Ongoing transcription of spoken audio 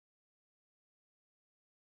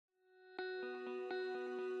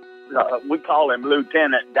we call him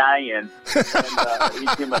Lieutenant Diane. And he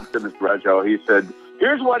came up to Mr. Bradshaw. He said,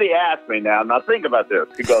 here's what he asked me now. Now, think about this.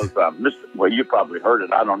 He goes, well, you probably heard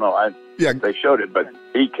it. I don't know. They showed it. But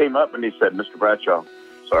he came up and he said, Mr. Bradshaw,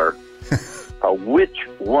 sir, which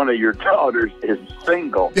one of your daughters is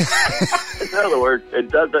single? In other words, it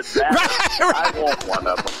doesn't matter. I want one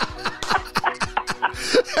of them.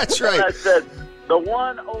 That's right. And I said, the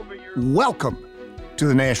one over your... Welcome to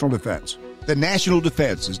the National Defense. The National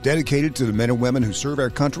Defense is dedicated to the men and women who serve our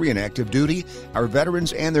country in active duty, our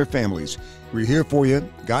veterans and their families. We're here for you.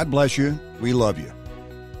 God bless you. We love you.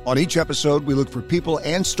 On each episode, we look for people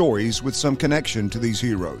and stories with some connection to these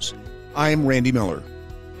heroes. I'm Randy Miller.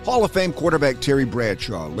 Hall of Fame quarterback Terry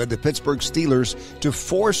Bradshaw led the Pittsburgh Steelers to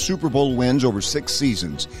 4 Super Bowl wins over 6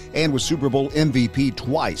 seasons and was Super Bowl MVP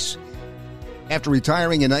twice. After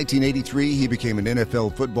retiring in 1983, he became an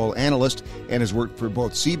NFL football analyst and has worked for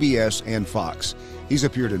both CBS and Fox. He's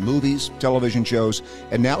appeared in movies, television shows,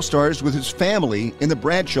 and now stars with his family in the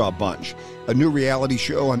Bradshaw Bunch, a new reality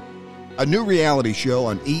show on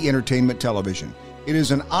E! Entertainment Television. It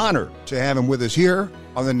is an honor to have him with us here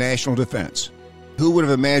on the National Defense. Who would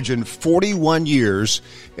have imagined 41 years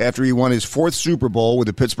after he won his 4th Super Bowl with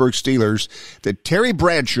the Pittsburgh Steelers that Terry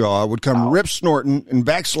Bradshaw would come rip snorting and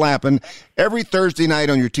back slapping every Thursday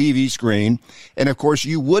night on your TV screen. And, of course,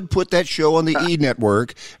 you would put that show on the E!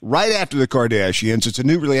 Network right after the Kardashians. It's a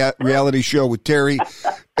new reality show with Terry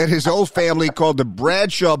and his whole family called the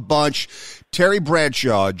Bradshaw Bunch. Terry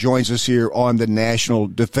Bradshaw joins us here on the National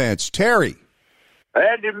Defense. Terry.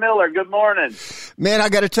 Andy Miller, good morning. Man, I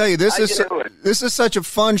got to tell you, this is such a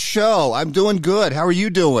fun show. I'm doing good. How are you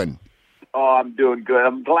doing? Oh, I'm doing good.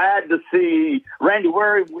 I'm glad to see Randy.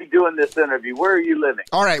 Where are we doing this interview? Where are you living?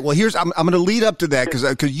 All right. Well, I'm going to lead up to that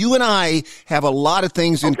because you and I have a lot of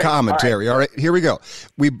things in common, Terry. All right. Here we go.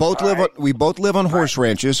 We both live on horse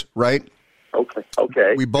ranches, right?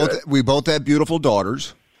 Okay. We both have beautiful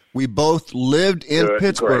daughters. We both lived in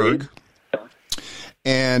Pittsburgh. Great.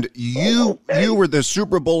 And you were the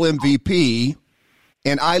Super Bowl MVP,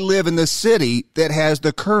 and I live in the city that has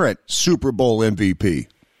the current Super Bowl MVP.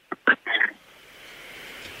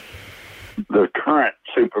 The current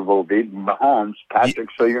Super Bowl MVP, Mahomes, Patrick.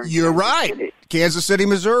 So you're right. City. Kansas City,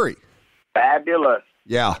 Missouri. Fabulous.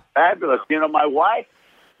 Yeah. Fabulous. You know, my wife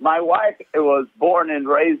was born and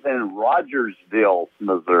raised in Rogersville,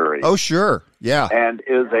 Missouri. Oh, sure. Yeah. And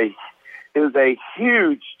is a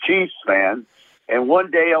huge Chiefs fan. And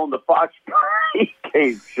one day on the Fox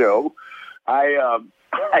Game show, I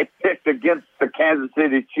picked against the Kansas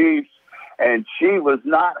City Chiefs, and she was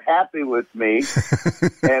not happy with me.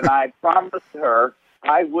 And I promised her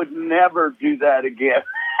I would never do that again.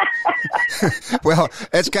 Well,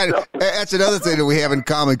 that's another thing that we have in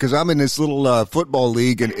common because I'm in this little football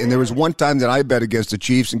league, and there was one time that I bet against the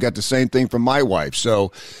Chiefs and got the same thing from my wife.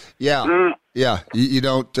 So, yeah. Yeah, you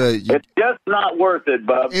don't. It's just not worth it,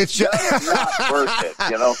 bub. It's just not worth it,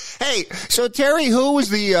 you know. Hey, so Terry, who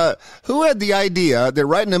had the idea that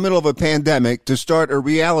right in the middle of a pandemic to start a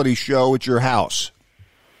reality show at your house?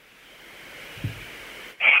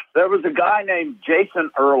 There was a guy named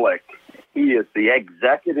Jason Ehrlich. He is the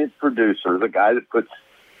executive producer, the guy that puts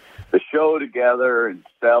the show together and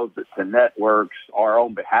sells it to networks, or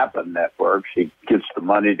on behalf of networks. He gets the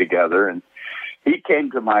money together, and he came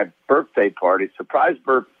to my birthday party, surprise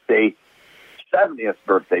birthday, 70th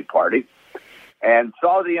birthday party, and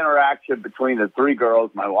saw the interaction between the 3 girls,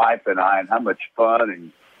 my wife and I, and how much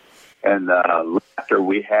fun and laughter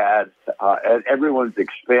we had at everyone's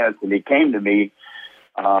expense. And he came to me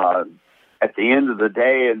at the end of the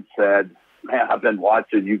day and said, "Man, I've been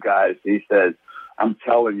watching you guys." He said, "I'm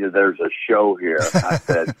telling you, there's a show here." I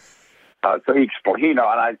said, so he explained, you know,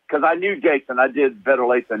 and because I knew Jason, I did Better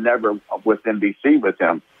Late Than Never with NBC with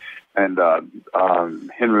him, and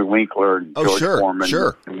Henry Winkler and George Foreman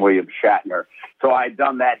and William Shatner. So I had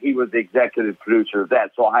done that. He was the executive producer of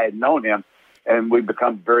that, so I had known him, and we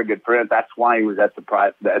become very good friends. That's why he was at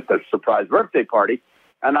the surprise birthday party.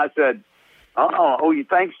 And I said, "Oh, you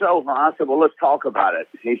think so?" I said, "Well, let's talk about it."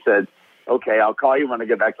 He said, "Okay, I'll call you when I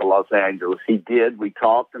get back to Los Angeles." He did. We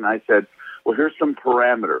talked, and I said, "Well, here's some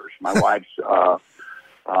parameters. My wife's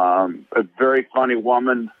a very funny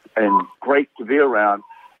woman and great to be around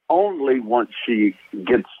only once she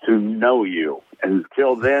gets to know you.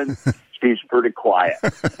 Until then, she's pretty quiet."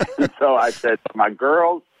 And so I said, the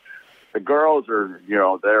girls are, you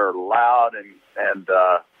know, they're loud and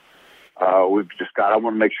we've just got. I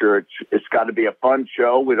want to make sure it's got to be a fun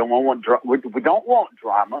show. We don't want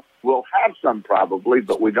drama. We'll have some probably,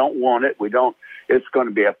 but we don't want it. It's going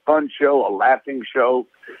to be a fun show, a laughing show,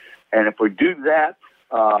 and if we do that,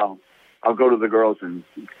 I'll go to the girls and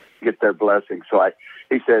get their blessing. So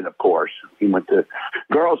he said, of course. He went to,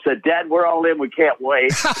 girls said, Dad, we're all in. We can't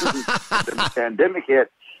wait. The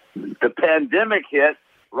pandemic hit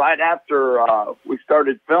right after we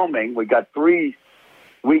started filming. We got 3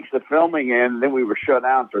 weeks of filming in, and then we were shut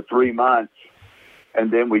down for 3 months.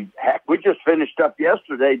 And then we just finished up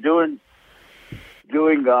yesterday doing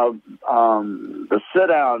the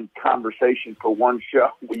sit-down conversation for one show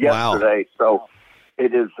yesterday. Wow. So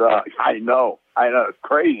it is, I know, it's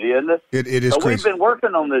crazy, isn't it? It is so crazy. We've been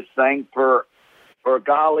working on this thing for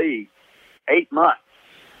golly, 8 months.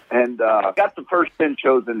 And got the first 10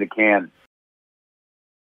 shows in the can.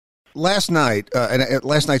 Last night,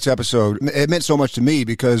 last night's episode, it meant so much to me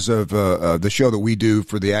because of the show that we do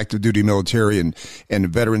for the active duty military and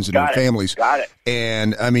veterans and their families. Got it.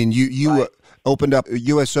 And I mean, you opened up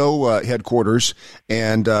USO headquarters,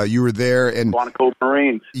 and you were there. And Quantico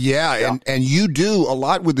Marines. Yeah, and you do a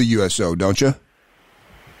lot with the USO, don't you?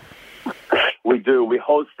 We do. We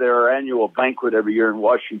host their annual banquet every year in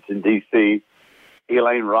Washington, D.C.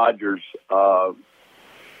 Elaine Rogers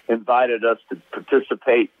invited us to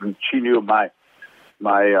participate, and she knew my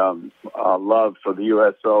love for the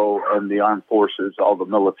USO and the armed forces, all the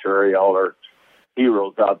military, all our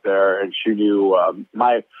heroes out there, and she knew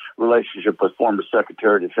my relationship with former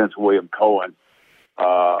Secretary of Defense William Cohen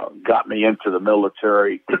got me into the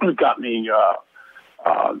military, got me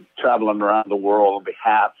traveling around the world on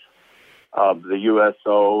behalf of the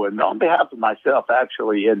USO and on behalf of myself,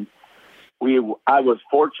 actually. And I was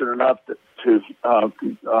fortunate enough to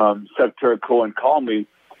Secretary Cohen called me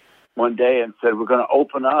one day and said, we're going to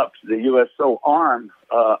open up the USO arm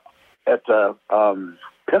at the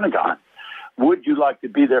Pentagon. Would you like to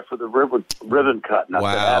be there for the ribbon cut? And I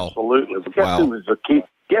said, absolutely. But guess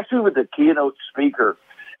who was the keynote speaker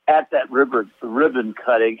at that ribbon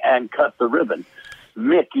cutting and cut the ribbon?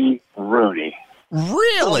 Mickey Rooney.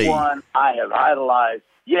 Really? Someone I have idolized.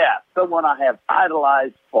 Yeah, someone I have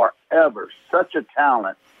idolized forever. Such a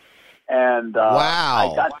talent. And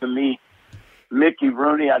I got to meet Mickey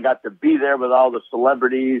Rooney. I got to be there with all the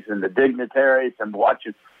celebrities and the dignitaries and watch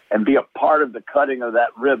it and be a part of the cutting of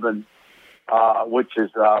that ribbon, which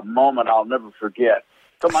is a moment I'll never forget.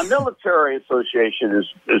 So my military association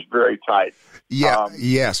is very tight. Yeah,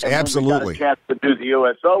 yes, absolutely. We got a chance to do the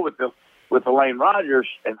USO with Elaine Rogers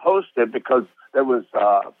and host it because there was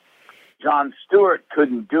John Stewart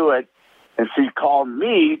couldn't do it, and she called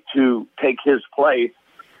me to take his place.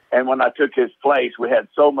 And when I took his place, we had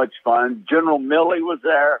so much fun. General Milley was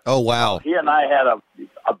there. Oh, wow. He and I had a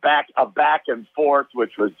back and forth,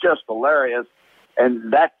 which was just hilarious.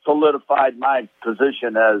 And that solidified my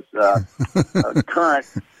position as a current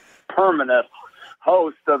permanent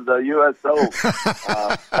host of the USO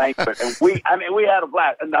banquet. And we had a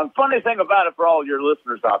blast. And the funny thing about it for all your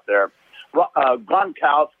listeners out there,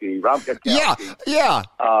 Gronkowski,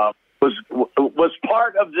 was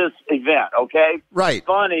part of this event, okay? Right.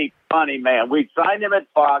 Funny man. We signed him at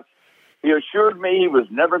Fox. He assured me he was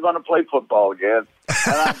never going to play football again,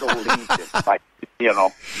 and I believed him.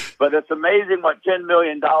 But it's amazing what $10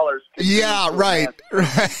 million can do. Right. So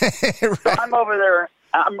I'm over there.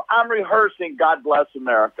 I'm rehearsing "God Bless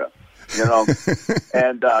America,"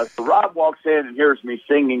 and so Rob walks in and hears me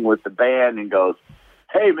singing with the band and goes,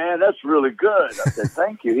 "Hey, man, that's really good." I said,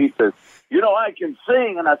 "Thank you." He says, I can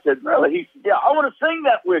sing. And I said, "Really?" He said, "Yeah, I want to sing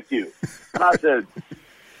that with you." And I said,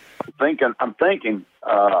 I'm thinking,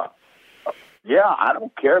 yeah, I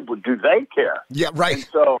don't care, but do they care? Yeah, right. And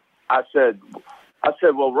so I said,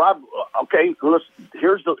 well, Rob, okay, listen,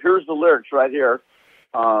 here's the lyrics right here.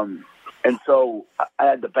 And so I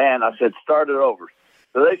had the band. I said, start it over.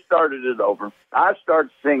 So they started it over. I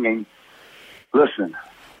started singing. Listen,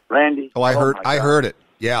 Randy. Oh, I heard it.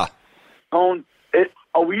 Yeah.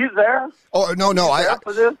 Were you there? Oh, no. No,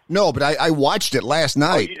 but I watched it last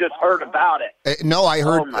night. Oh, you just heard about it? No, I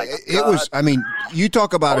heard. It was, you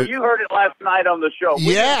talk about it. You heard it last night on the show.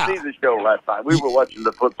 We didn't see the show last night. We were watching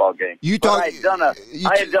the football game. I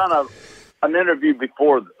had done an interview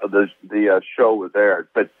before the show was aired,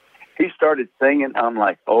 but he started singing. I'm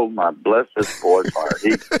like, oh, my bless this boy's heart.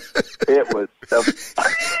 It was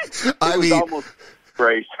almost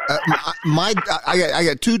great. I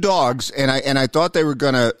got 2 dogs, and I thought they were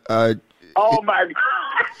gonna. Oh my God!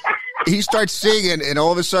 He starts singing, and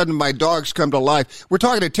all of a sudden, my dogs come to life. We're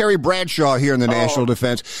talking to Terry Bradshaw here in the National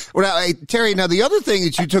Defense. Well, now, Terry, now the other thing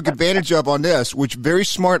that you took advantage of on this, which very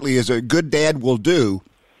smartly, as a good dad will do,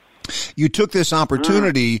 you took this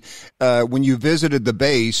opportunity when you visited the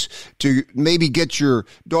base to maybe get your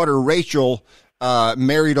daughter Rachel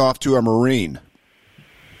married off to a Marine.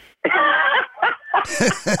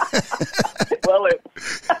 Well,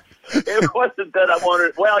 It wasn't that I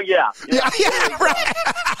wanted. Well, yeah. Yeah, right.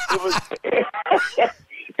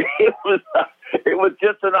 It was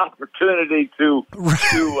just an opportunity to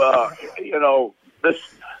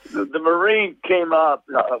the Marine came up.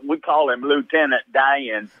 We call him Lieutenant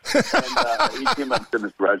Diane, and he came up to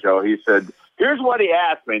Mr. Bradshaw. He said, "Here's what he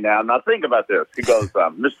asked me now. Now think about this." He goes,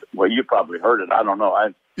 well, you probably heard it. I don't know.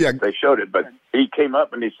 They showed it, but he came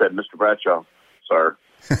up and he said, "Mr. Bradshaw, sir,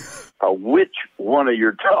 which one of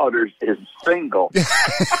your daughters is single?" In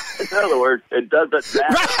other words, it doesn't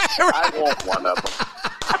matter. I want one of them.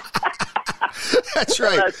 That's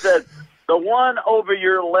right. And I said, "The one over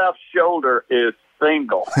your left shoulder is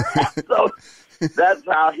single." So that's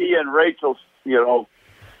how he and Rachel,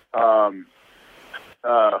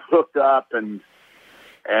 hooked up and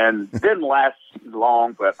didn't last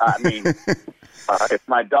long. But I mean, if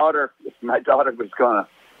my daughter was going to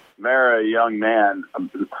marry a young man,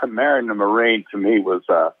 marrying a Marine to me was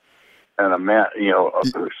and a man,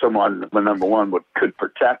 someone, number one, could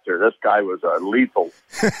protect her. This guy was lethal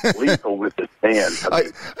with his hands. I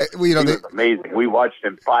mean, he was amazing. We watched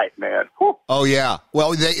him fight, man. Whew. Oh yeah.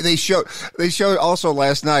 Well, they showed also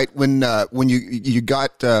last night when you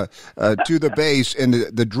got to the base and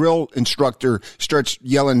the drill instructor starts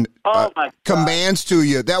yelling commands to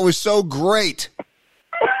you. That was so great.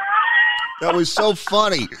 That was so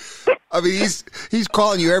funny. I mean, he's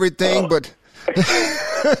calling you everything, but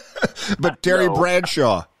Terry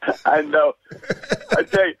Bradshaw. I know.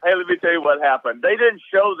 Let me tell you what happened. They didn't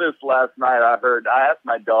show this last night. I heard. I asked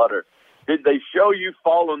my daughter, "Did they show you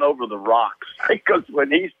falling over the rocks?" Because when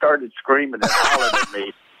he started screaming and hollering at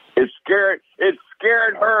me, it scared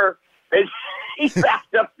her, and she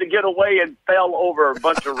backed up to get away and fell over a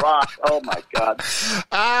bunch of rocks. Oh my God!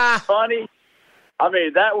 Funny. I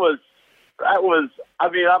mean, that was. I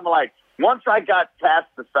mean, I'm like, once I got past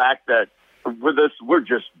the fact that with this, we're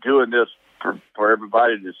just doing this for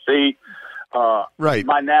everybody to see. Right.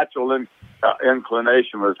 My natural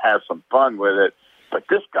inclination was have some fun with it, but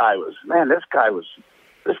this guy was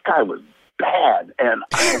bad, and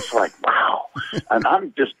I was like, wow. And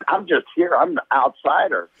I'm just here. I'm the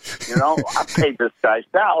outsider. I paid this guy's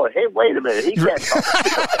salary. Hey, wait a minute. He can't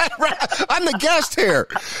talk. Right. I'm the guest here.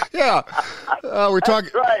 Yeah. We're talking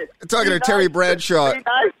to Terry Bradshaw. Be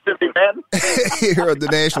nice to me, man. Here at the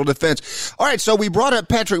National Defense. All right, so we brought up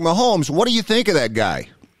Patrick Mahomes. What do you think of that guy?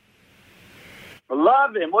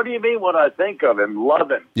 Love him. What do you mean when I think of him? Love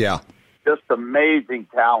him. Yeah. Just amazing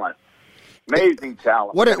talent. Amazing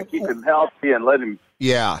talent. Keep him healthy and let him.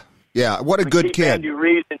 Yeah. What a good kid. Andy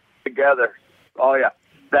Reid together. Oh yeah,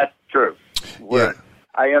 that's true. Yeah.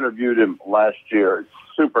 I interviewed him last year.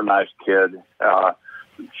 Super nice kid.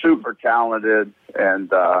 Super talented, and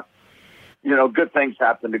good things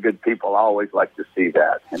happen to good people. I always like to see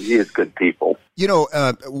that, and he is good people.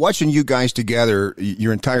 Watching you guys together,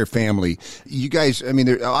 your entire family, you guys, I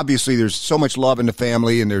mean, obviously there's so much love in the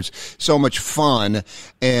family and there's so much fun,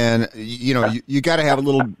 and, you got to have a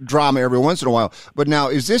little drama every once in a while. But now,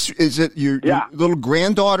 is it your little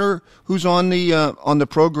granddaughter who's on the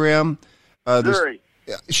program?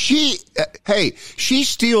 She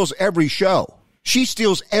steals every show. She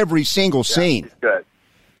steals every single scene. She's good.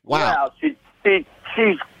 Wow. Yeah,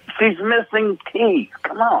 she's missing teeth.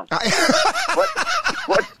 Come on.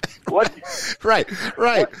 What? Right.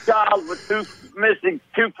 What child with missing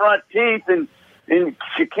two front teeth and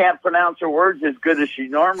she can't pronounce her words as good as she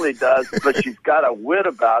normally does, but she's got a wit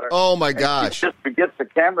about her. Oh my gosh! She just forgets the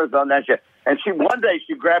cameras on that shit. And one day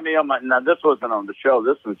she grabbed me on my. Now this wasn't on the show.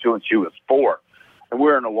 This was when she was 4, and we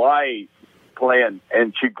were in Hawaii playing,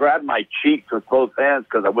 and she grabbed my cheeks with both hands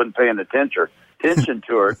because I wasn't paying attention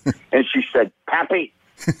to her, and she said, Pappy.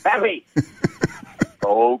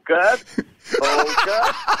 Oh, good.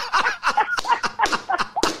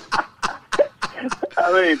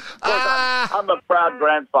 I mean, I'm a proud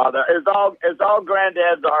grandfather. As all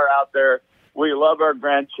granddads are out there, we love our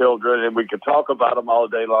grandchildren, and we can talk about them all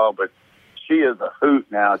day long, but she is a hoot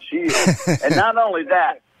now. And not only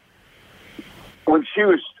that, when she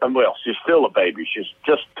was, she's still a baby. She's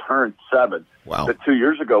just turned 7. Wow. But 2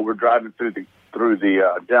 years ago, we're driving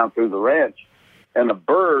down through the ranch, and a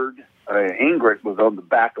bird, Ingrid, was on the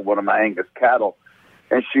back of one of my Angus cattle,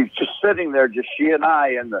 and she's just sitting there, just she and I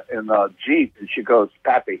in the Jeep, and she goes,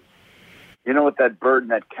 Pappy, you know what that bird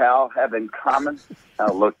and that cow have in common?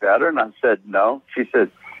 I looked at her and I said, no. She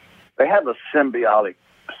said, they have a symbiotic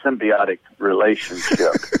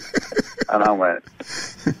relationship. And I went,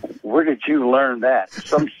 where did you learn that?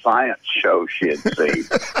 Some science show she had seen.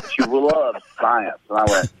 She loves science. And I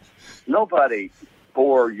went, nobody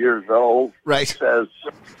 4 years old says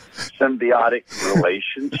symbiotic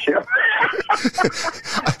relationship.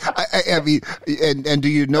 I mean, and do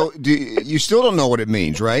you know? You still don't know what it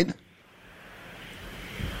means, right?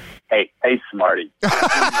 Hey, Smarty. You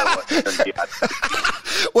know what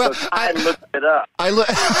Well, I looked it up. I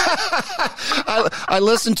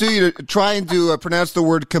listened to you trying to pronounce the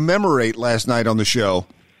word commemorate last night on the show.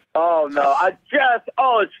 Oh, no.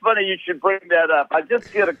 It's funny you should bring that up. I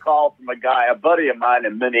just get a call from a buddy of mine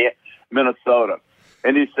in Minnesota,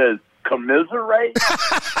 and he says, commiserate?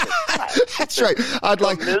 That's right. I'd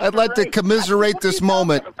like to commiserate this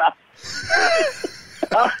moment.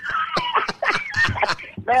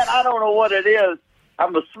 Man, I don't know what it is.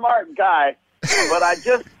 I'm a smart guy, but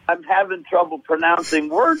I'm having trouble pronouncing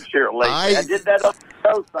words here lately. I did that on the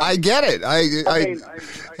show. I get it. I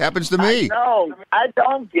happens to me. No, I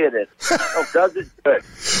don't get it. Oh, does it? Good.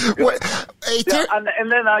 What? Hey,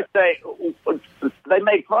 and then I say, they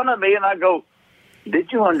make fun of me, and I go,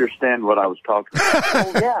 did you understand what I was talking about?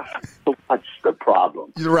 Oh, yeah. So what's the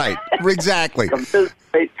problem? You're right. Exactly.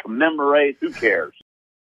 Commemorate, who cares?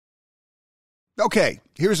 Okay,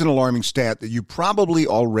 here's an alarming stat that you probably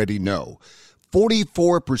already know.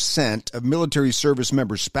 44% of military service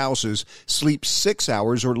members' spouses sleep 6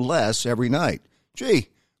 hours or less every night. Gee,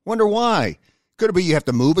 wonder why. Could it be you have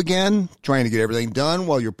to move again, trying to get everything done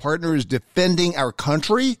while your partner is defending our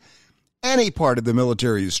country? Any part of the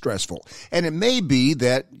military is stressful, and it may be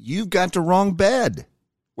that you've got the wrong bed.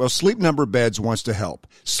 Well, Sleep Number Beds wants to help.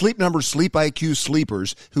 Sleep Number Sleep IQ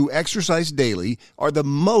sleepers who exercise daily are the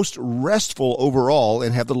most restful overall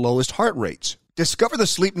and have the lowest heart rates. Discover the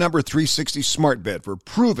Sleep Number 360 Smart Bed for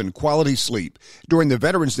proven quality sleep. During the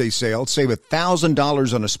Veterans Day sale, save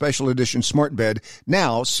 $1,000 on a special edition smart bed,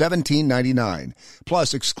 now $1,799.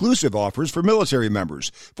 Plus exclusive offers for military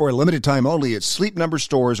members for a limited time only at Sleep Number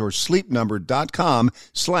stores or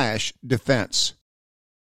sleepnumber.com/defense.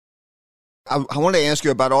 I want to ask you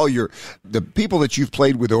about all the people that you've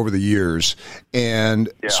played with over the years, and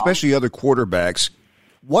especially other quarterbacks.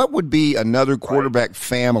 What would be another quarterback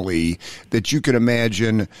family that you could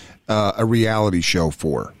imagine a reality show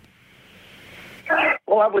for?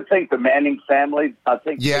 Well, I would think the Manning family. I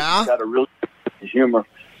think he's got a really good humor.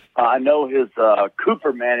 I know his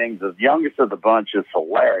Cooper Manning, the youngest of the bunch, is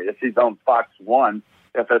hilarious. He's on Fox 1,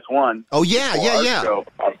 FS1. Oh, yeah. Show.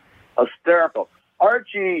 Hysterical.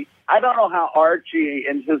 Archie, I don't know how Archie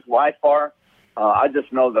and his wife are. I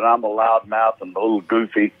just know that I'm a loudmouth and a little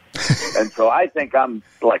goofy. And so I think I'm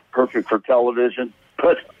like perfect for television.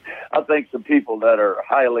 But I think some people that are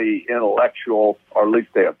highly intellectual, or at least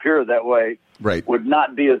they appear that way, would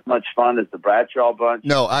not be as much fun as the Bradshaw bunch.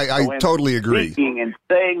 No, I totally agree. Speaking and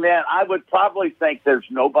saying that, I would probably think there's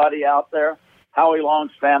nobody out there. Howie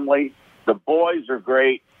Long's family, the boys are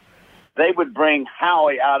great. They would bring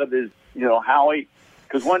Howie out of his, Howie.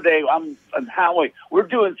 Because one day Howie, we're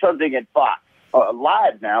doing something at Fox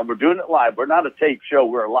live now. We're doing it live. We're not a tape show.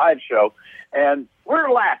 We're a live show. And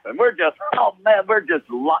we're laughing. We're just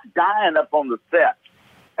dying up on the set.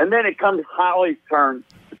 And then it comes Howie's turn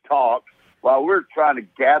to talk while we're trying to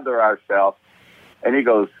gather ourselves. And he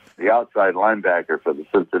goes, the outside linebacker for the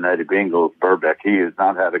Cincinnati Bengals, Burbeck, he has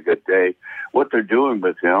not had a good day. What they're doing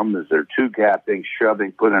with him is they're two-gapping,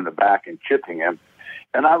 shoving, putting in the back, and chipping him.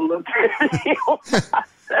 And I looked at him. I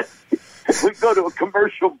said, we go to a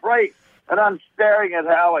commercial break, and I'm staring at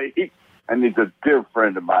Howie. And he's a dear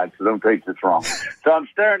friend of mine, so don't take this wrong. So I'm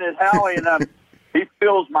staring at Howie, and he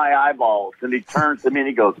fills my eyeballs, and he turns to me, and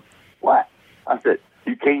he goes, what? I said,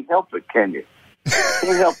 you can't help it, can you?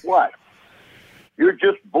 Can't help what? You're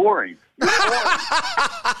just boring. You're boring.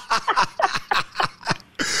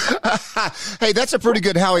 Hey, that's a pretty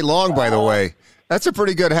good Howie Long, by the way. That's a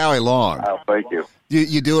pretty good Howie Long. Oh, thank you.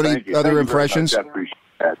 You do any other impressions? I appreciate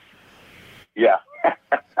that. Yeah.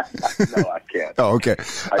 No, I can't. Oh, okay.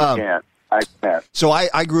 I can't. So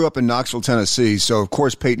I grew up in Knoxville, Tennessee. So, of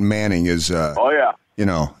course, Peyton Manning is, oh, yeah.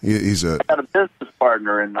 He's I got a business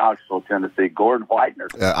partner in Knoxville, Tennessee, Gordon Whitener.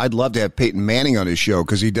 I'd love to have Peyton Manning on his show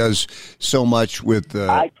because he does so much with.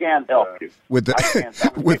 I can't help you. With the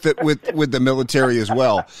with the military as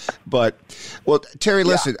well. But Terry,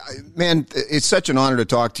 listen, man, it's such an honor to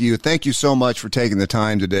talk to you. Thank you so much for taking the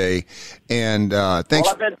time today, and thanks. Well,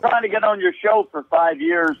 I've been trying to get on your show for 5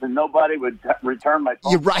 years, and nobody would return my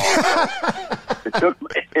phone. You're right.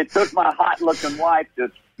 It took my hot looking wife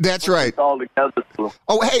to. That's right. All together.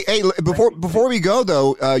 Oh, hey! Before we go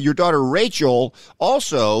though, your daughter Rachel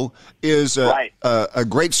also is a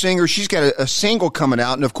great singer. She's got a single coming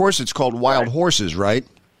out, and of course, it's called Wild Horses, right?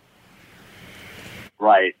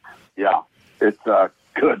 Right. Yeah, it's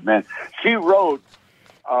good, man. She wrote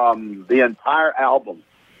the entire album,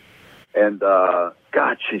 and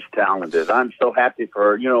God, she's talented. I'm so happy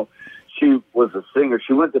for her. she was a singer.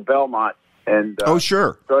 She went to Belmont and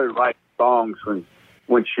sure, started writing songs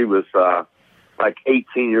when she was like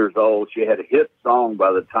 18 years old. She had a hit song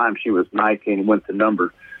by the time she was 19 and went to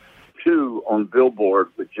number 2 on Billboard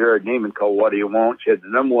with Jared Neiman called What Do You Want? She had the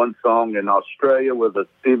number 1 song in Australia with a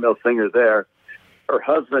female singer there. Her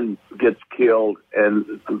husband gets killed,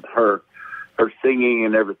 and her singing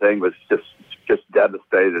and everything was just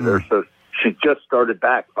devastated her. So she just started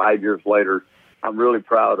back 5 years later. I'm really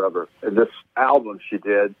proud of her. And this album she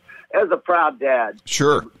did, as a proud dad,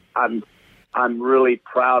 sure, I'm really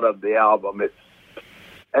proud of the album.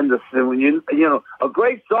 When you know, a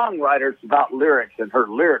great songwriter, it's about lyrics, and her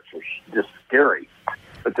lyrics are just scary.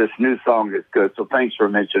 But this new song is good, so thanks for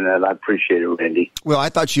mentioning it. I appreciate it, Randy. Well, I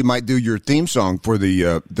thought you might do your theme song for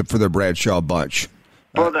the Bradshaw Bunch.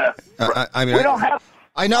 We don't have.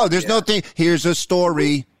 I know there's no thing. Here's a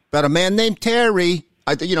story about a man named Terry.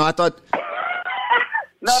 I thought.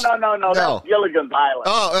 No. That's Gilligan's Island.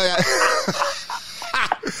 Oh.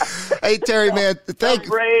 Hey, Terry, man, thank you.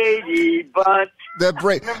 Brady Bunch.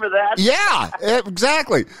 Remember that? Yeah,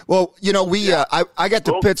 exactly. Well, I got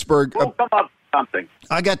to Pittsburgh. We'll come up with something.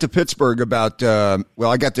 I got to Pittsburgh about, I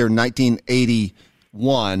got there in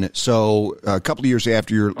 1981, so a couple of years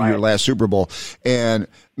after your last Super Bowl. And,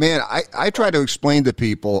 man, I try to explain to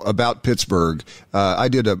people about Pittsburgh. I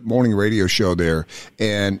did a morning radio show there.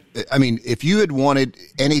 And, I mean, if you had wanted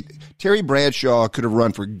Terry Bradshaw could have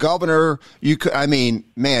run for governor. You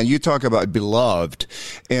talk about beloved.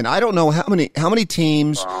 And I don't know how many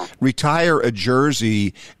teams retire a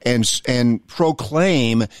jersey and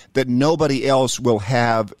proclaim that nobody else will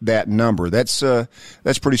have that number. That's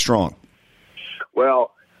pretty strong.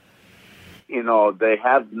 Well, they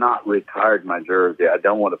have not retired my jersey. I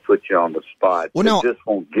don't want to put you on the spot. Well, no, they just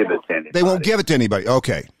won't give it to anybody. They won't give it to anybody.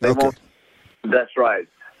 Okay. Won't. That's right.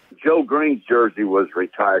 Joe Green's jersey was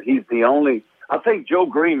retired. He's the only. I think Joe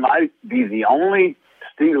Green might be the only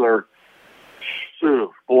Steeler.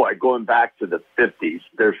 Going back to the 50s.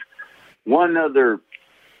 There's one other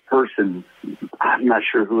person. I'm not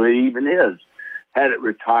sure who he even is. Had it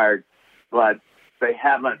retired, but they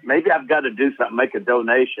haven't. Maybe I've got to do something, make a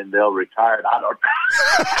donation. They'll retire it. I don't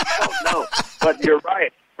know. But you're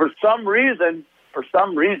right. For some reason,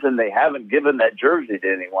 they haven't given that jersey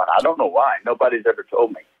to anyone. I don't know why. Nobody's ever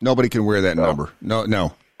told me. Nobody can wear that number. No.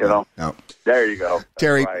 No. There you go. That's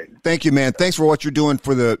Terry, right. Thank you, man. Thanks for what you're doing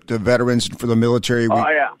for the veterans and for the military.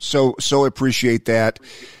 So appreciate that.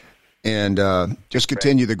 And just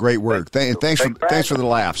continue the great work. Thanks for the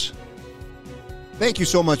laughs. Thank you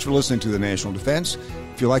so much for listening to the National Defense.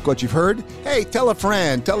 If you like what you've heard, hey, tell a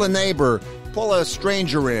friend, tell a neighbor, pull a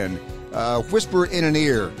stranger in, whisper in an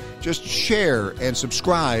ear. Just share and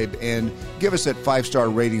subscribe and give us that 5-star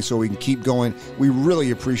rating so we can keep going. We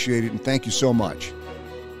really appreciate it, and thank you so much.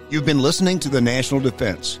 You've been listening to The National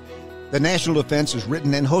Defense. The National Defense is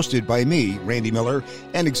written and hosted by me, Randy Miller,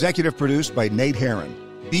 and executive produced by Nate Herron.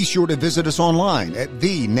 Be sure to visit us online at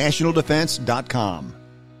thenationaldefense.com.